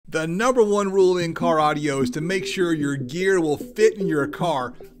The number one rule in car audio is to make sure your gear will fit in your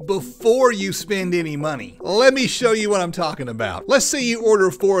car before you spend any money. Let me show you what I'm talking about. Let's say you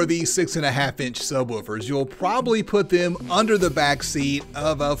order 4 of these 6.5-inch subwoofers. You'll probably put them under the back seat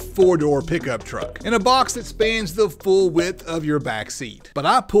of a 4-door pickup truck in a box that spans the full width of your back seat. But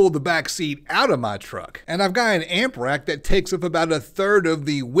I pulled the back seat out of my truck, and I've got an amp rack that takes up about 1/3 of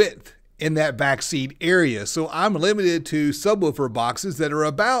the width in that backseat area. So I'm limited to subwoofer boxes that are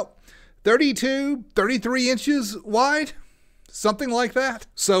about 32, 33 inches wide, something like that.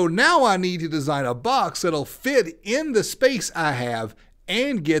 So now I need to design a box that'll fit in the space I have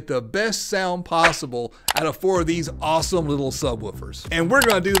and get the best sound possible out of 4 of these awesome little subwoofers. And we're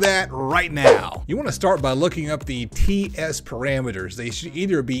gonna do that right now. You wanna start by looking up the TS parameters. They should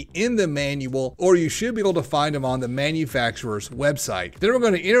either be in the manual or you should be able to find them on the manufacturer's website. Then we're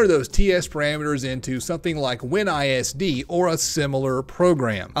gonna enter those TS parameters into something like WinISD or a similar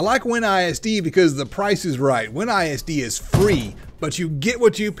program. I like WinISD because the price is right. WinISD is free, but you get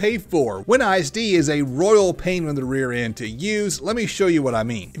what you pay for. WinISD is a royal pain in the rear end to use. Let me show you what I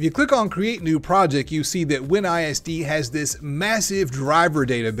mean. If you click on Create New Project, you see that WinISD has this massive driver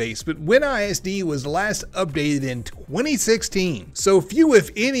database, but WinISD was last updated in 2016. So few, if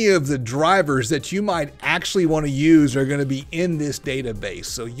any, of the drivers that you might actually want to use are going to be in this database.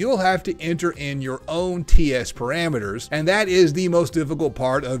 So you'll have to enter in your own TS parameters, and that is the most difficult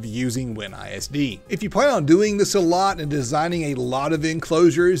part of using WinISD. If you plan on doing this a lot and designing a lot of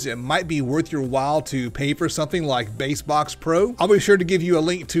enclosures, it might be worth your while to pay for something like Basebox Pro. I'll be sure to give you a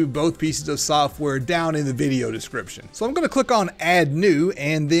link to both pieces of software down in the video description. So I'm going to click on Add New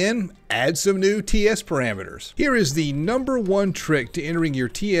and then add some new TS parameters. Here is the #1 trick to entering your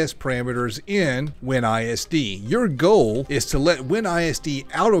TS parameters in WinISD. Your goal is to let WinISD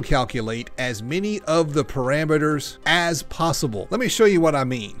auto-calculate as many of the parameters as possible. Let me show you what I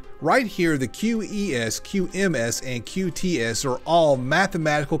mean. Right here, the QES, QMS, and QTS are all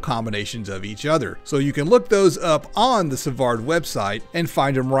mathematical combinations of each other. So you can look those up on the Savard website and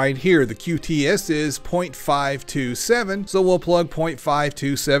find them right here. The QTS is 0.527, so we'll plug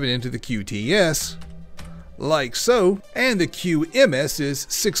 0.527 into the QTS, like so, and the QMS is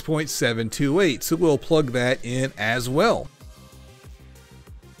 6.728, so we'll plug that in as well.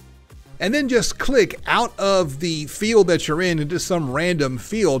 And then just click out of the field that you're in into some random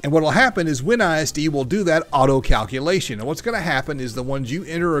field. And what will happen is WinISD will do that auto calculation. And what's going to happen is the ones you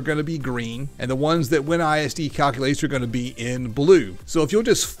enter are going to be green and the ones that WinISD calculates are going to be in blue. So if you'll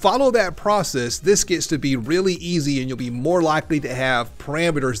just follow that process, this gets to be really easy and you'll be more likely to have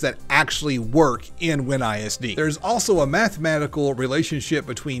parameters that actually work in WinISD. There's also a mathematical relationship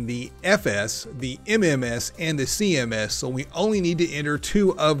between the FS, the MMS, and the CMS. So we only need to enter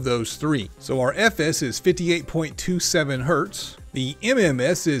 2 of those 3. So our FS is 58.27 Hertz, the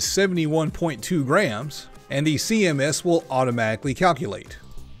MMS is 71.2 grams, and the CMS will automatically calculate.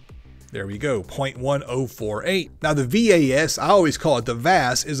 There we go, 0.1048. Now the VAS, I always call it the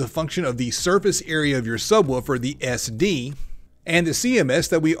VAS, is a function of the surface area of your subwoofer, the SD, and the CMS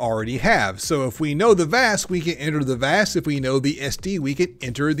that we already have. So if we know the VAS, we can enter the VAS. If we know the SD, we can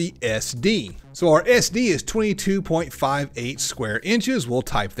enter the SD. So our SD is 22.58 square inches. We'll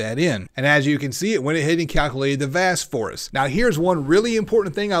type that in. And as you can see, it went ahead and calculated the VAS for us. Now here's one really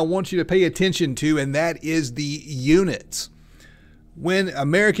important thing I want you to pay attention to, and that is the units. When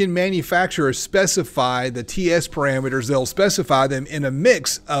American manufacturers specify the TS parameters, they'll specify them in a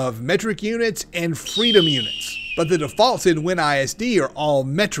mix of metric units and freedom units. But the defaults in WinISD are all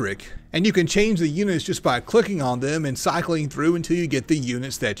metric, and you can change the units just by clicking on them and cycling through until you get the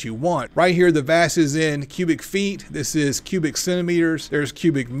units that you want. Right here, the VAS is in cubic feet, this is cubic centimeters, there's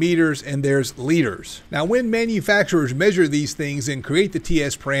cubic meters, and there's liters. Now, when manufacturers measure these things and create the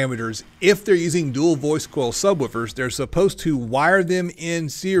TS parameters, if they're using dual voice coil subwoofers, they're supposed to wire them in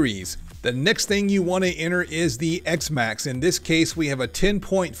series. The next thing you want to enter is the Xmax. In this case, we have a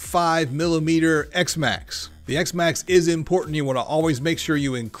 10.5 millimeter Xmax. The Xmax is important. You want to always make sure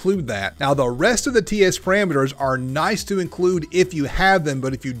you include that. Now, the rest of the TS parameters are nice to include if you have them,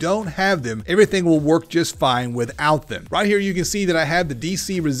 but if you don't have them, everything will work just fine without them. Right here, you can see that I have the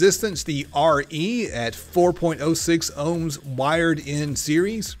DC resistance, the RE, at 4.06 ohms wired in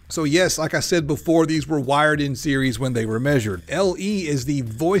series. So yes, like I said before, these were wired in series when they were measured. LE is the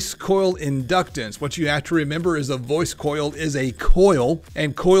voice coil inductance. What you have to remember is a voice coil is a coil,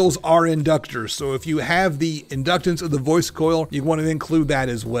 and coils are inductors. So if you have the inductance of the voice coil, you want to include that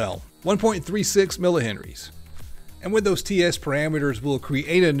as well. 1.36 millihenries. And with those TS parameters, we'll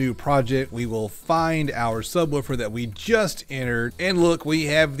create a new project. We will find our subwoofer that we just entered. And look, we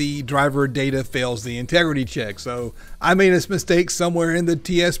have the driver data fails the integrity check. So I made this mistake somewhere in the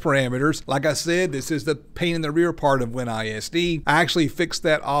TS parameters. Like I said, this is the pain in the rear part of WinISD. I actually fixed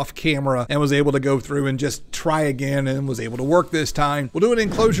that off camera and was able to go through and just try again and was able to work this time. We'll do an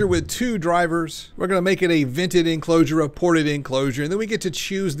enclosure with 2 drivers. We're going to make it a vented enclosure, a ported enclosure, and then we get to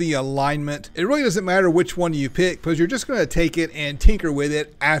choose the alignment. It really doesn't matter which one you pick because you're just going to take it and tinker with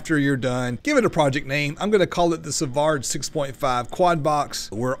it after you're done. Give it a project name. I'm going to call it the Savard 6.5 Quad Box.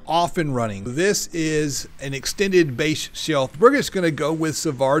 We're off and running. This is an extended base shelf. We're just going to go with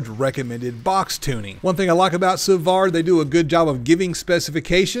Savard's recommended box tuning. One thing I like about Savard, they do a good job of giving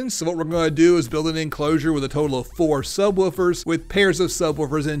specifications. So what we're going to do is build an enclosure with a total of 4 subwoofers with pairs of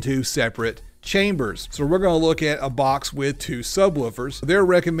subwoofers in 2 separate chambers. So we're going to look at a box with 2 subwoofers. They're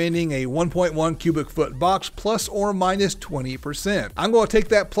recommending a 1.1 cubic foot box plus or minus 20%. I'm going to take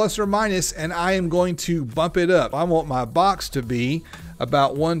that plus or minus and I am going to bump it up. I want my box to be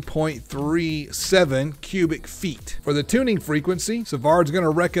about 1.37 cubic feet. For the tuning frequency, Savard's going to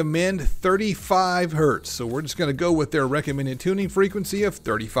recommend 35 hertz. So we're just going to go with their recommended tuning frequency of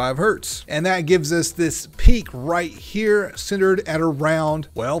 35 hertz. And that gives us this peak right here centered at around,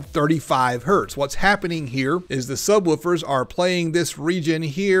 well, 35 hertz. What's happening here is the subwoofers are playing this region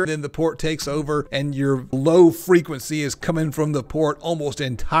here, then the port takes over and your low frequency is coming from the port, almost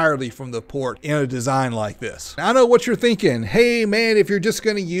entirely from the port in a design like this. Now, I know what you're thinking. Hey man, if you're just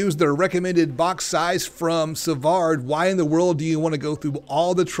going to use the recommended box size from Savard, why in the world do you want to go through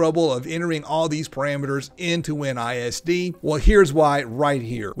all the trouble of entering all these parameters into WinISD? Well, here's why right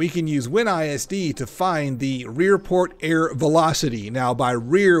here. We can use WinISD to find the rear port air velocity. Now, by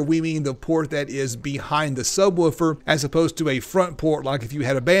rear, we mean the port that is behind the subwoofer as opposed to a front port like if you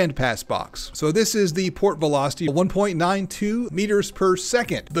had a bandpass box. So this is the port velocity, 1.92 meters per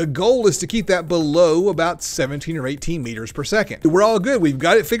second. The goal is to keep that below about 17 or 18 meters per second. We're all good. We've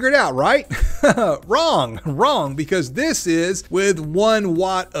got it figured out, right? Wrong, because this is with 1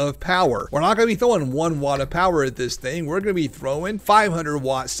 watt of power. We're not going to be throwing 1 watt of power at this thing. We're going to be throwing 500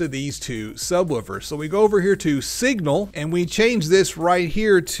 watts to these 2 subwoofers. So we go over here to signal and we change this right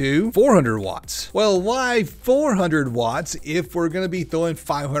here to 400 watts. Well, why 400 watts if we're going to be throwing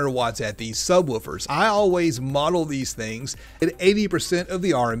 500 watts at these subwoofers? I always model these things at 80% of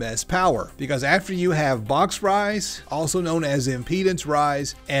the RMS power because after you have box rise, also known as impedance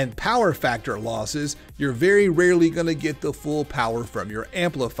rise, and power factor losses, you're very rarely going to get the full power from your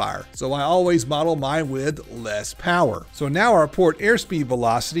amplifier. So I always model mine with less power. So now our port airspeed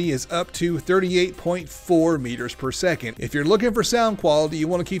velocity is up to 38.4 meters per second. If you're looking for sound quality, you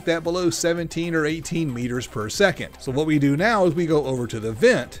want to keep that below 17 or 18 meters per second. So what we do now is we go over to the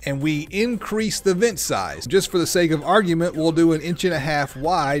vent and we increase the vent size. Just for the sake of argument, we'll do 1.5 inches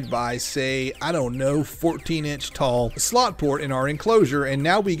wide by, say, I don't know, 14-inch tall slot port in our enclosure, and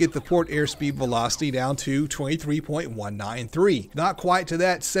now we get the port airspeed velocity down to 23.193. Not quite to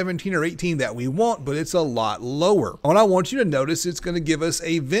that 17 or 18 that we want, but it's a lot lower. And I want you to notice it's going to give us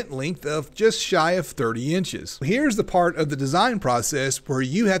a vent length of just shy of 30 inches. Here's the part of the design process where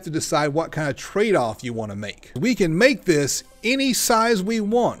you have to decide what kind of trade-off you want to make. We can make this any size we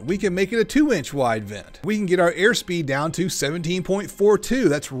want. We can make it a 2-inch wide vent. We can get our airspeed down to 17.42.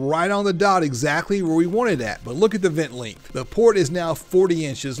 That's right on the dot, exactly where we want it at. But look at the vent length. The port is now 40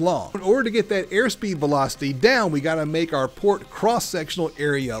 inches long. In order to get that airspeed velocity down, we got to make our port cross-sectional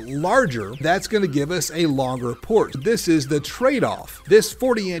area larger. That's going to give us a longer port. This is the trade-off. This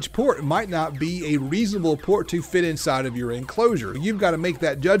 40-inch port might not be a reasonable port to fit inside of your enclosure. You've got to make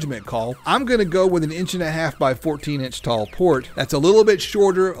that judgment call. I'm going to go with 1.5 inches by 14-inch tall port. That's a little bit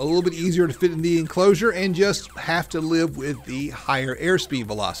shorter, a little bit easier to fit in the enclosure, and just have to live with the higher airspeed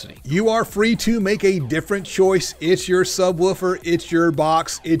velocity. You are free to make a different choice. It's your subwoofer, it's your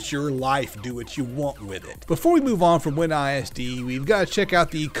box, it's your life. Do what you want with it. Before we move on from WinISD, we've got to check out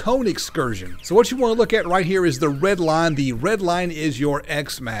the cone excursion. So what you want to look at right here is the red line. The red line is your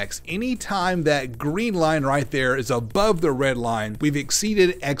X max. Anytime that green line right there is above the red line, we've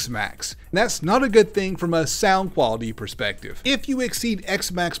exceeded X max. And that's not a good thing from a sound quality perspective. If you exceed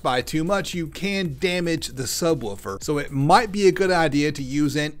X max by too much, you can damage the subwoofer. So it might be a good idea to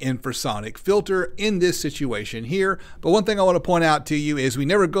use an infrasonic filter in this situation here. But one thing I want to point out to you is we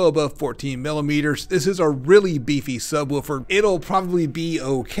never go above 14 millimeters. This is a really beefy subwoofer. It'll probably be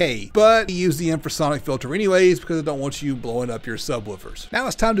okay, but use the infrasonic filter anyways because I don't want you blowing up your subwoofers. Now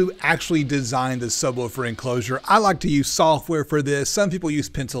it's time to actually design the subwoofer enclosure. I like to use software for this. Some people use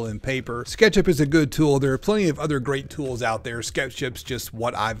pencil and paper. SketchUp is a good tool. There are plenty of other great tools out out there. SketchUp's just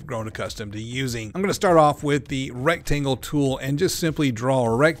what I've grown accustomed to using. I'm going to start off with the rectangle tool and just simply draw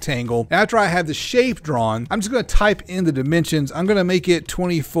a rectangle. After I have the shape drawn, I'm just going to type in the dimensions. I'm going to make it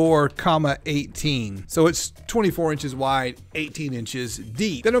 24,18. So it's 24 inches wide, 18 inches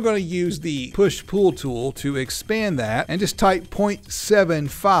deep. Then I'm going to use the push-pull tool to expand that and just type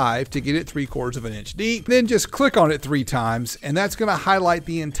 0.75 to get it 3/4 of an inch deep. Then just click on it 3 times, and that's going to highlight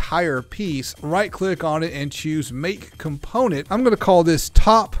the entire piece. Right click on it and choose Make Component. I'm going to call this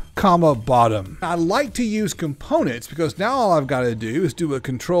top, bottom. I like to use components because now all I've got to do is do a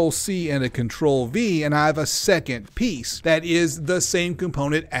Control-C and a Control-V, and I have a second piece that is the same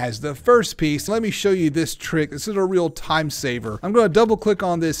component as the first piece. Let me show you this trick. This is a real time saver. I'm going to double click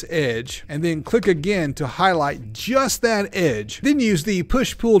on this edge and then click again to highlight just that edge. Then use the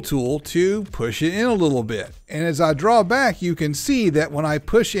push-pull tool to push it in a little bit. And as I draw back, you can see that when I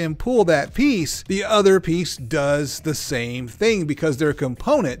push and pull that piece, the other piece does the same thing because they're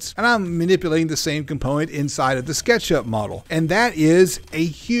components. And I'm manipulating the same component inside of the SketchUp model. And that is a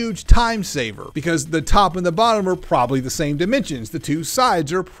huge time saver because the top and the bottom are probably the same dimensions. The two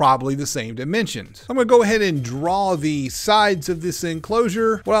sides are probably the same dimensions. I'm going to go ahead and draw the sides of this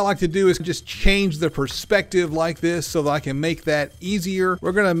enclosure. What I like to do is just change the perspective like this so that I can make that easier.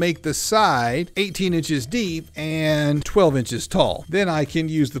 We're going to make the side 18 inches deep and 12 inches tall. Then I can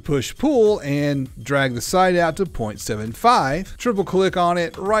use the push-pull and drag the side out to 0.75. Triple click on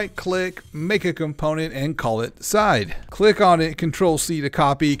it, right click, make a component, and call it side. Click on it, Control-C to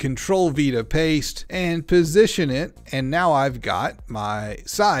copy, Control-V to paste, and position it. And now I've got my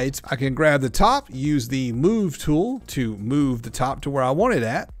sides. I can grab the top, use the Move tool to move the top to where I want it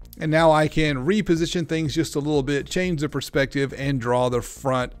at. And now I can reposition things just a little bit, change the perspective, and draw the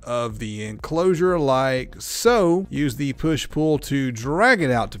front of the enclosure like so. Use the push-pull to drag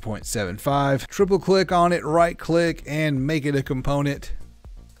it out to 0.75. Triple click on it, right click, and make it a component.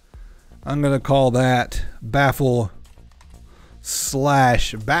 I'm going to call that baffle/back.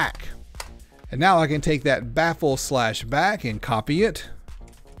 And now I can take that baffle/back and copy it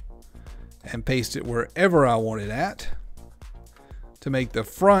and paste it wherever I want it at. To make the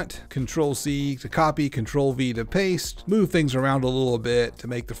front, Control-C to copy, Control-V to paste, move things around a little bit to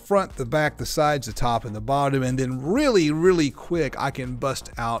make the front, the back, the sides, the top, and the bottom, and then really quick, I can bust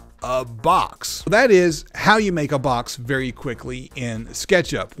out a box. That is how you make a box very quickly in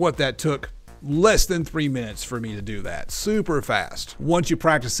SketchUp. What that took less than 3 minutes for me to do that. Super fast once you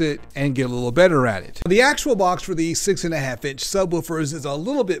practice it and get a little better at it. The actual box for these 6.5-inch subwoofers is a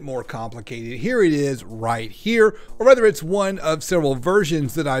little bit more complicated. Here it is right here, or rather it's one of several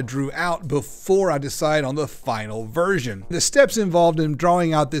versions that I drew out before I decide on the final version. The steps involved in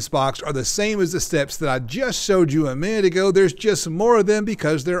drawing out this box are the same as the steps that I just showed you a minute ago. There's just more of them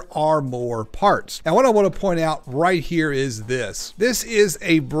because there are more parts. Now what I want to point out right here is this. This is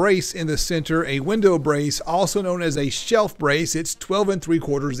a brace in the center, a window brace, also known as a shelf brace. It's 12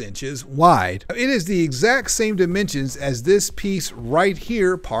 3/4 inches wide. It is the exact same dimensions as this piece right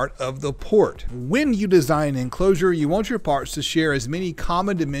here, part of the port. When you design an enclosure, you want your parts to share as many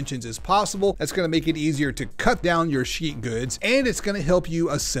common dimensions as possible. That's going to make it easier to cut down your sheet goods, and it's going to help you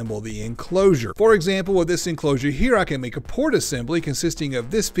assemble the enclosure. For example, with this enclosure here, I can make a port assembly consisting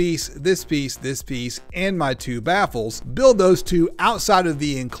of this piece, this piece, this piece, and my 2 baffles. Build those 2 outside of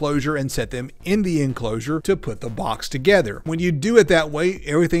the enclosure and set them in the enclosure to put the box together. When you do it that way,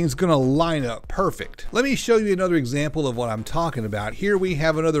 everything's going to line up perfect. Let me show you another example of what I'm talking about. Here we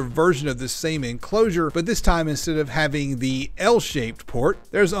have another version of this same enclosure, but this time instead of having the L-shaped port,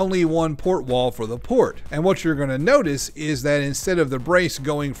 there's only one port wall for the port. And what you're going to notice is that instead of the brace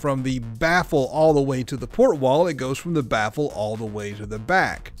going from the baffle all the way to the port wall, it goes from the baffle all the way to the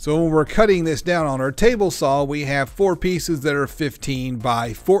back. So when we're cutting this down on our table saw, we have 4 pieces that are 15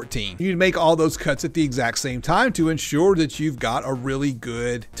 by 14. You'd make all those cuts at the exact same time to ensure that you've got a really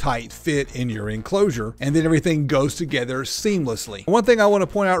good tight fit in your enclosure, and then everything goes together seamlessly. One thing I want to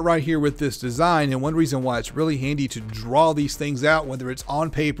point out right here with this design, and one reason why it's really handy to draw these things out, whether it's on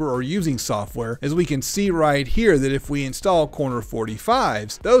paper or using software, is we can see right here that if we install corner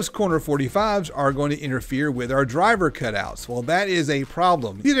 45s, those corner 45s are going to interfere with our driver cutouts. Well, that is a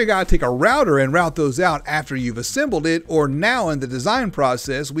problem. You either got to take a router and route those out after you've assembled it, or now in the design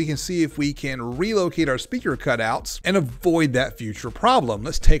process, we can see if we can relocate our speaker cutouts and avoid that future problem.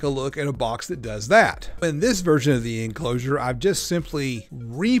 Let's take a look at a box that does that. In this version of the enclosure, I've just simply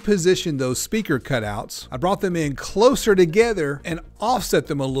repositioned those speaker cutouts. I brought them in closer together, and offset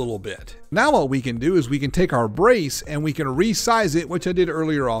them a little bit. Now what we can do is we can take our brace and we can resize it, which I did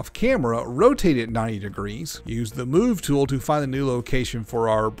earlier off camera, rotate it 90 degrees, use the move tool to find a new location for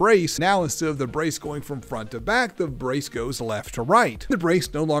our brace. Now instead of the brace going from front to back, the brace goes left to right. The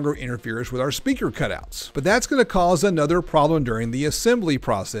brace no longer interferes with our speaker cutouts. But that's going to cause another problem during the assembly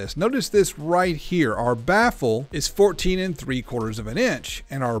process. Notice this right here. Our baffle is 14 3/4 of an inch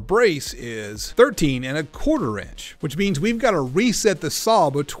and our brace is 13 1/4 inch, which means we've got to reset the saw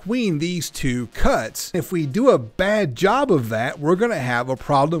between these two cuts. If we do a bad job of that, we're going to have a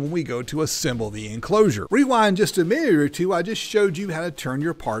problem when we go to assemble the enclosure. Rewind just a minute or two, I just showed you how to turn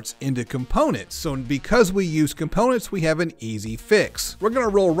your parts into components. So because we use components, we have an easy fix. We're going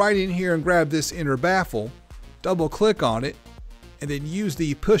to roll right in here and grab this inner baffle, double click on it, and then use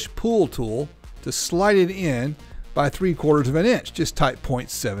the push-pull tool to slide it in by 3/4 of an inch. Just type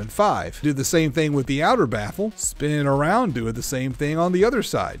 0.75. Do the same thing with the outer baffle. Spin it around, do it the same thing on the other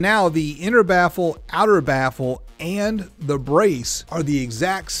side. Now the inner baffle, outer baffle, and the brace are the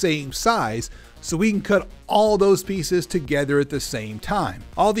exact same size, so we can cut all those pieces together at the same time.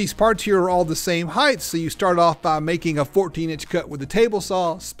 All these parts here are all the same height, so you start off by making a 14-inch cut with the table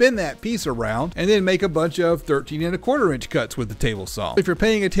saw, spin that piece around, and then make a bunch of 13 1/4 inch cuts with the table saw. If you're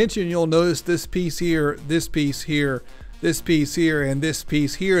paying attention, you'll notice this piece here, this piece here, this piece here, and this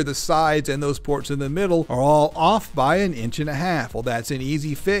piece here, the sides and those ports in the middle are all off by 1.5 inches. Well, that's an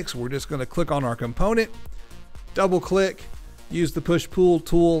easy fix. We're just going to click on our component, double click, use the push-pull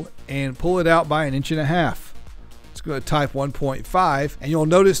tool, and pull it out by 1.5 inches. It's going to type 1.5, and you'll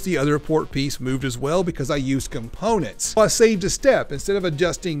notice the other port piece moved as well because I used components. Well, I saved a step. Instead of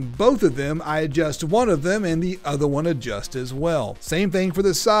adjusting both of them, I adjust one of them and the other one adjusts as well. Same thing for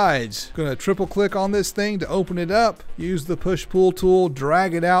the sides. Going to triple click on this thing to open it up, use the push-pull tool,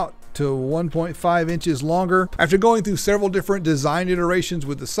 drag it out to 1.5 inches longer. After going through several different design iterations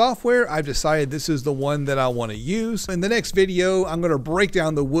with the software, I've decided this is the one that I want to use. In the next video, I'm going to break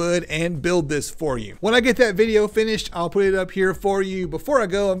down the wood and build this for you. When I get that video finished, I'll put it up here for you. Before I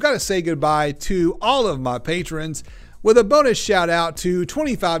go, I've got to say goodbye to all of my patrons, with a bonus shout out to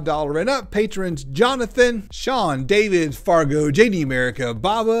 $25 and up patrons Jonathan, Sean, David, Fargo, JD America,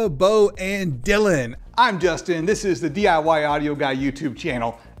 Baba, Bo, and Dylan. I'm Justin. This is the DIY Audio Guy YouTube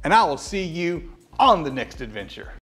channel, and I will see you on the next adventure.